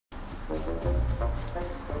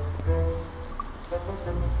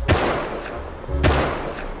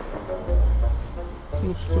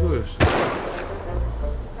Ну, строишься.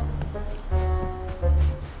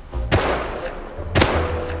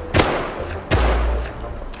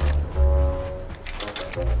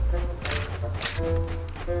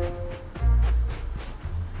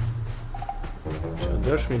 Что,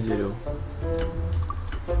 дашь мне дерево?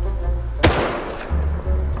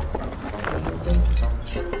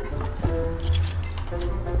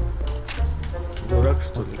 Дурак,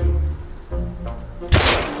 что ли?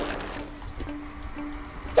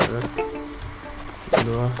 Раз,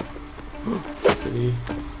 два, три.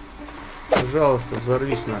 Пожалуйста,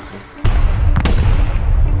 взорвись нахрен.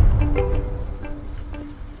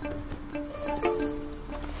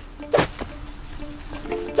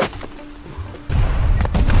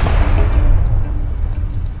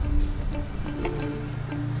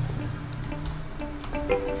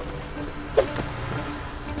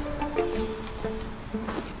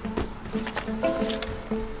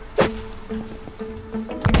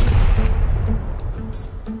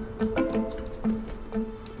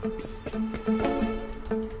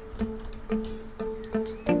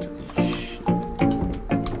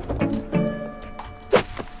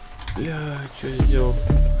 Что сделал?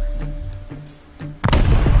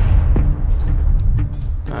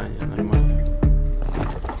 А, не, нормально.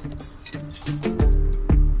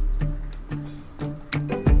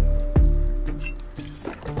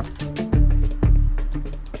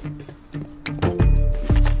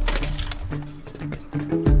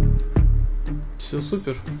 Все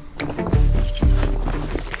супер.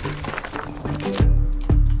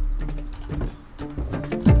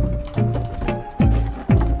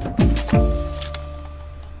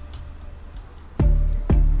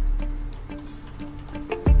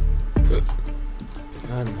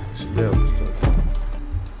 Ладно, сюда его поставлю.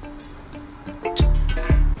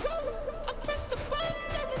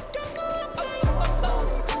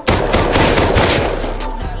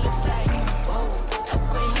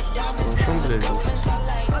 Шум, блядь, был.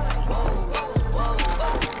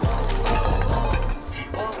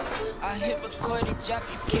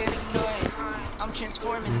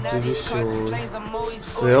 Ты веселый.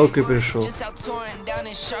 С Элкой пришел.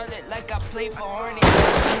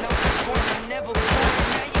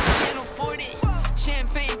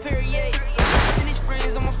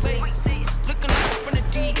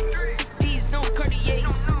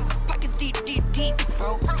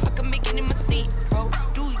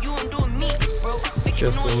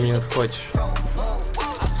 Сейчас ты меня отхватишь.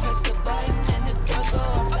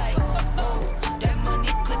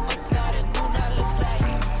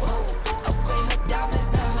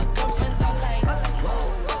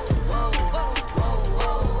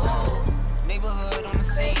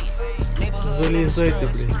 Залезай ты,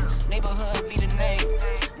 блин.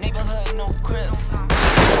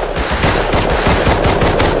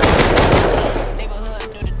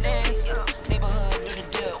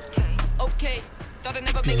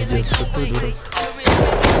 Пиздец, какой дурак.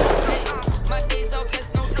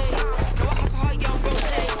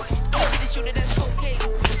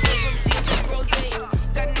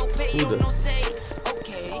 Куда?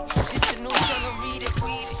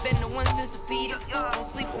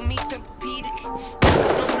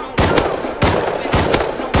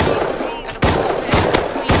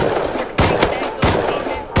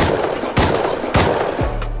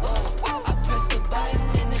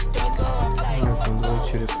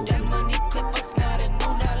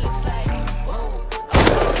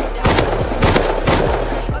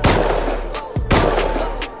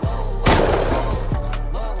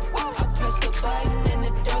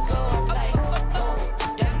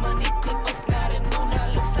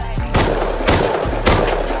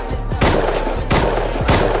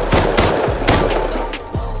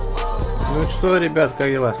 Ну что, ребят, как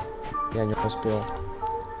дела? Я не успел.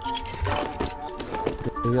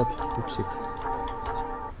 Привет, пупсик.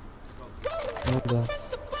 Ну да.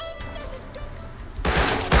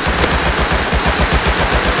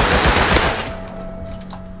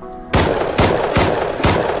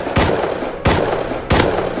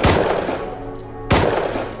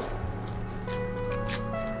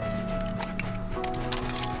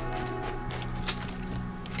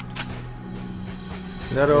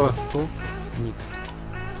 Здорово. Ник.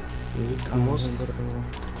 Ник, мозг. Здорово.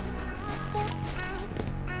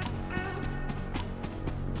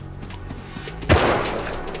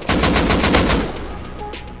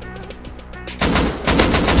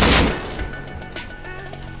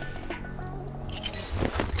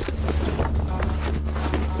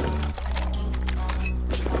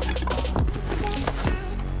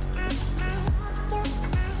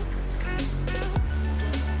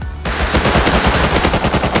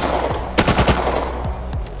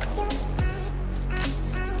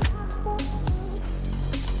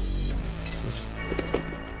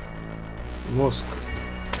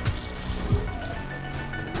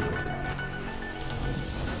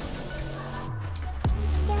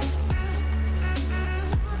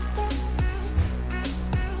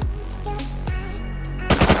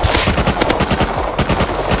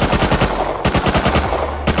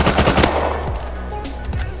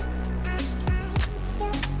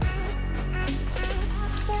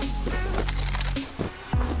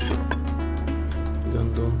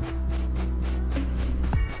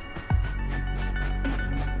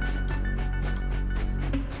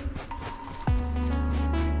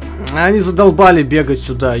 Они задолбали бегать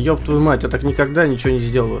сюда. Ёб твою мать, я так никогда ничего не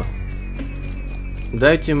сделаю.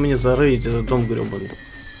 Дайте мне зарыть этот дом гребаный.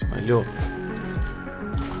 Алло.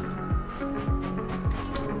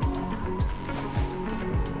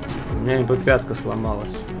 У меня МП-5 сломалась.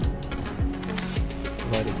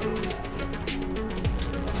 Твари.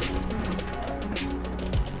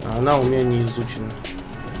 А она у меня не изучена.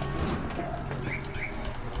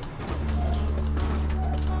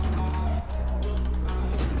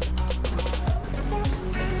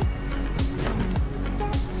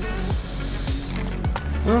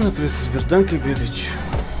 Ну, например, с берданкой бегать.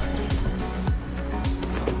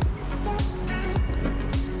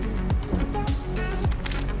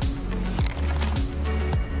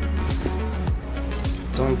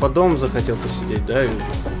 То он по дому захотел посидеть, да? Или...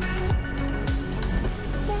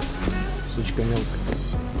 Сучка мелкая.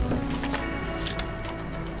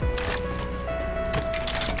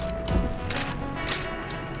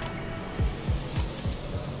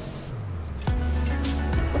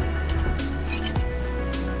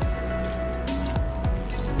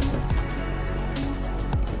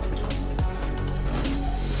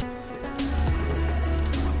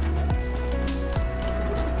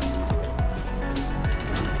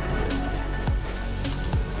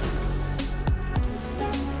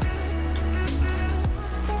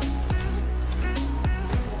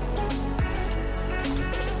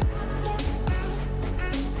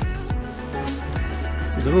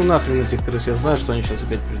 Да ну нахрен этих крыс, я знаю, что они сейчас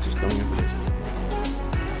опять придут ко мне, блядь.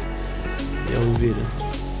 Я уверен.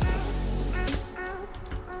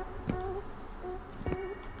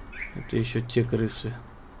 Это еще те крысы.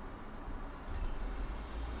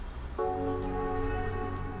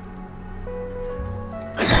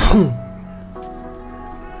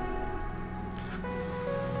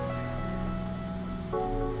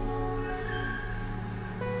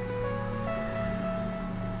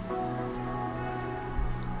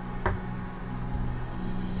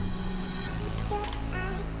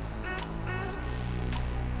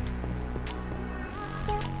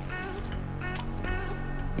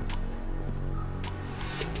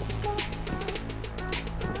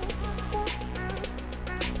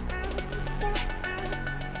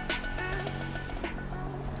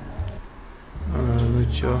 Ну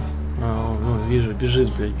чё? Ну вижу,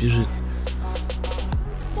 бежит, блядь, бежит.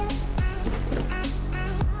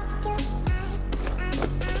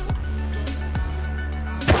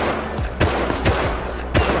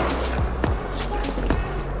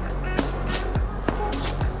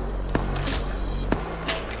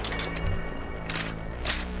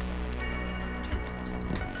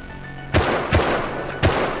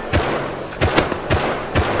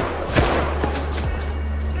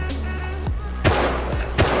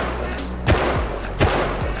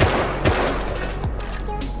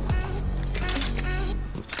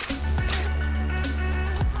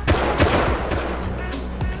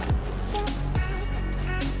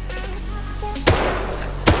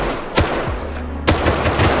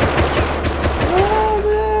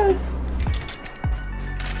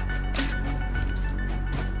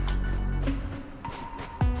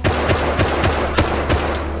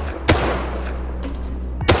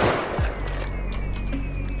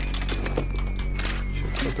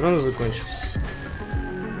 Патроны закончились.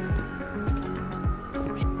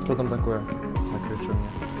 Что там такое? На крыше у меня.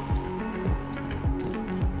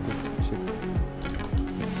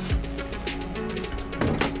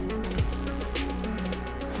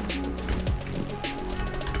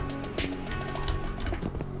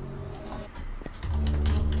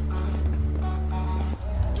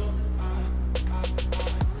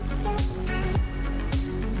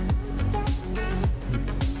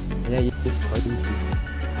 У меня есть свои сики.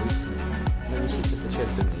 Ну не сики, зачем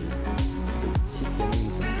есть? Сики я не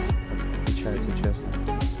видел. Отвечаю тебе честно.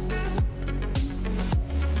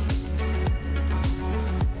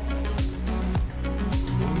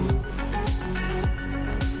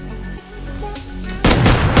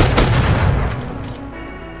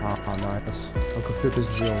 Найс. А как ты это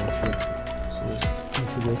сделал вообще?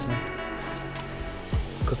 Нифига себе.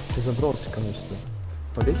 Как ты забрался ко мне сюда?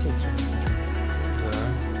 По лестнице? Да.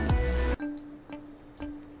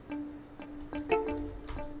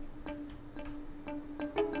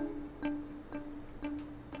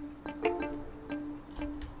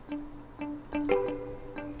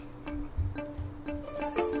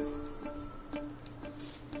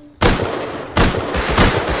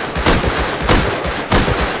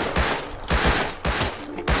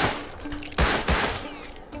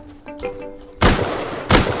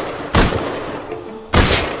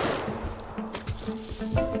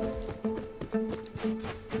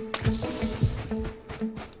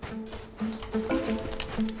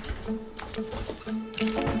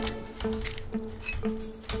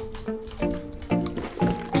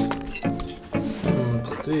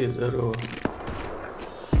 Здорово.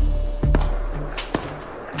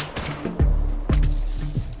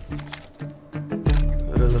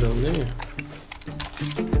 Разрывные.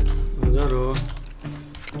 Здорово.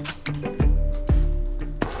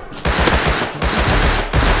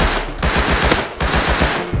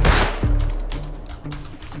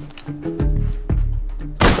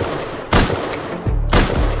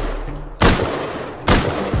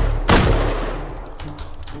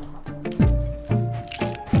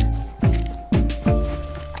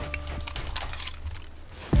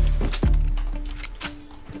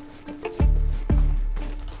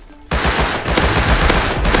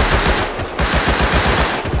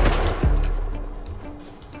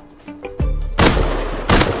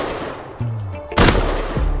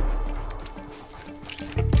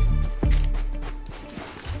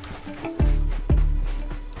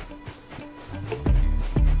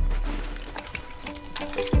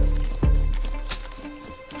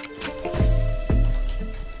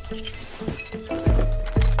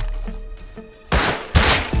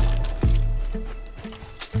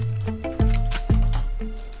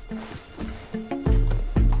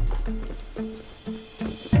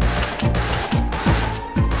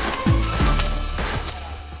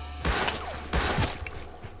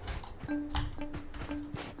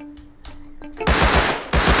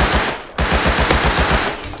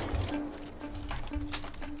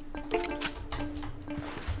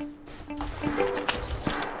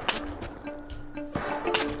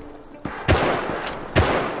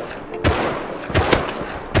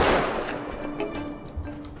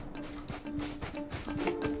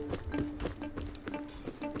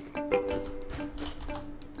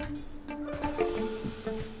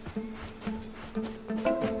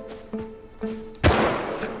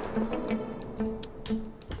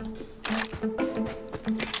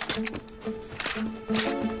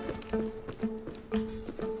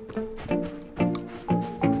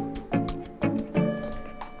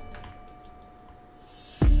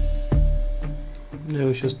 Я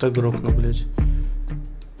его сейчас так грохну, блядь.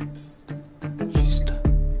 Чисто.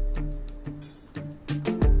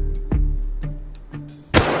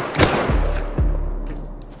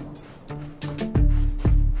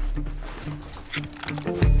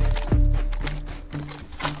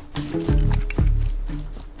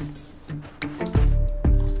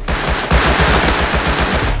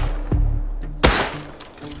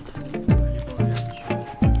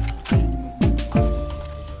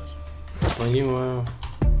 Понимаю.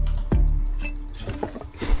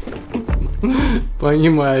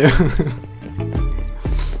 Понимаю.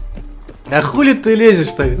 А хули ты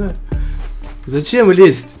лезешь тогда? Зачем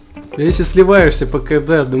лезть? Если сливаешься по КД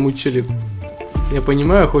одному челику. Я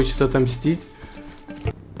понимаю, хочется отомстить.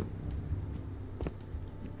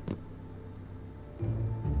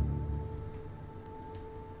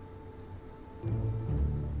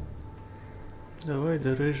 Давай,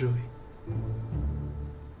 дорожуй.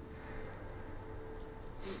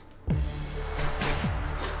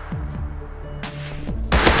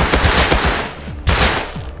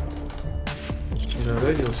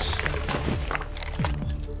 Родился.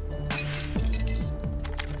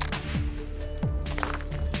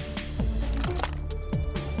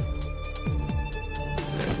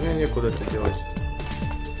 Мне некуда это делать.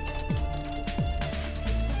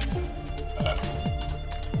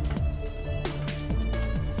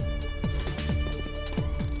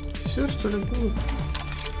 Все, что ли, было?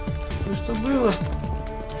 Ну что было?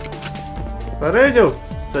 Порейдил?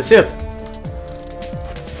 Сосед!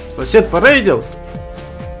 Сосед, порейдил?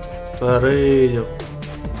 Порейдил.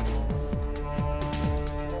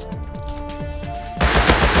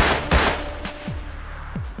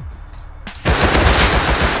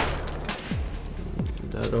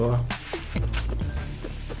 Здорово.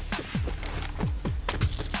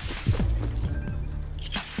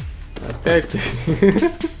 Опять ты.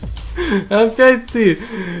 Опять ты,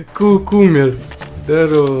 кумер.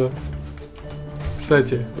 Здорово.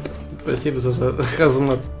 Кстати, спасибо за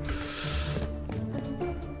хазмат.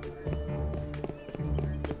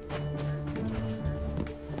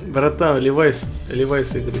 Братан, ливай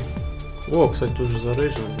с игры. О, кстати, тоже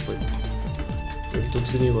зарейжено. Тут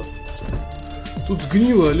сгнило. Тут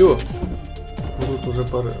сгнило, алло. Тут уже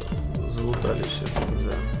пора залутали все.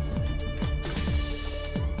 Да.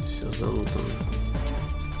 Все залутано.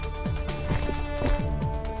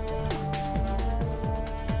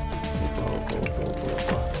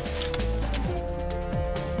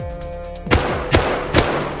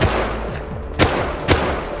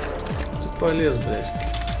 Ты полез, блядь.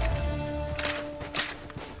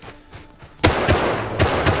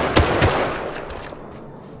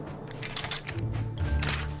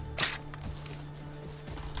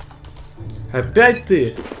 Опять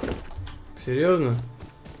ты? Серьезно?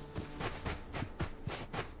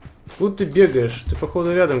 Тут ты бегаешь, ты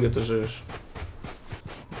походу рядом где-то живешь.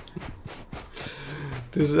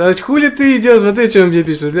 А хули ты идешь? Смотри, что он мне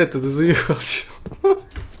пишет, блядь, ты заехал.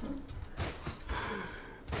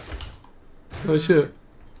 Вообще.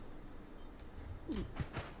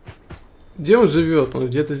 Где он живет? Он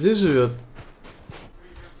где-то здесь живет?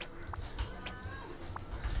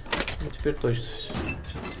 Ну, теперь точно.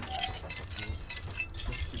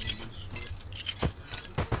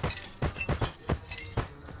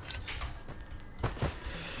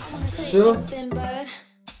 Все.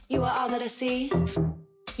 You are all that I see.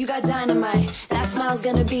 You got dynamite. That smile's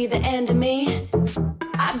gonna be the end of me.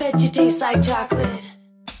 I bet you taste like chocolate.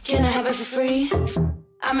 Can I have it for free?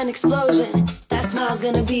 I'm an explosion. That smile's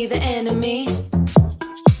gonna be the end of me.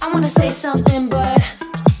 I wanna say something, but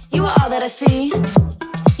you are all that I see.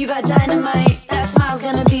 You got dynamite. That smile's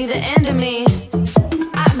gonna be the end of me.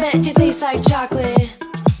 I bet you taste like chocolate.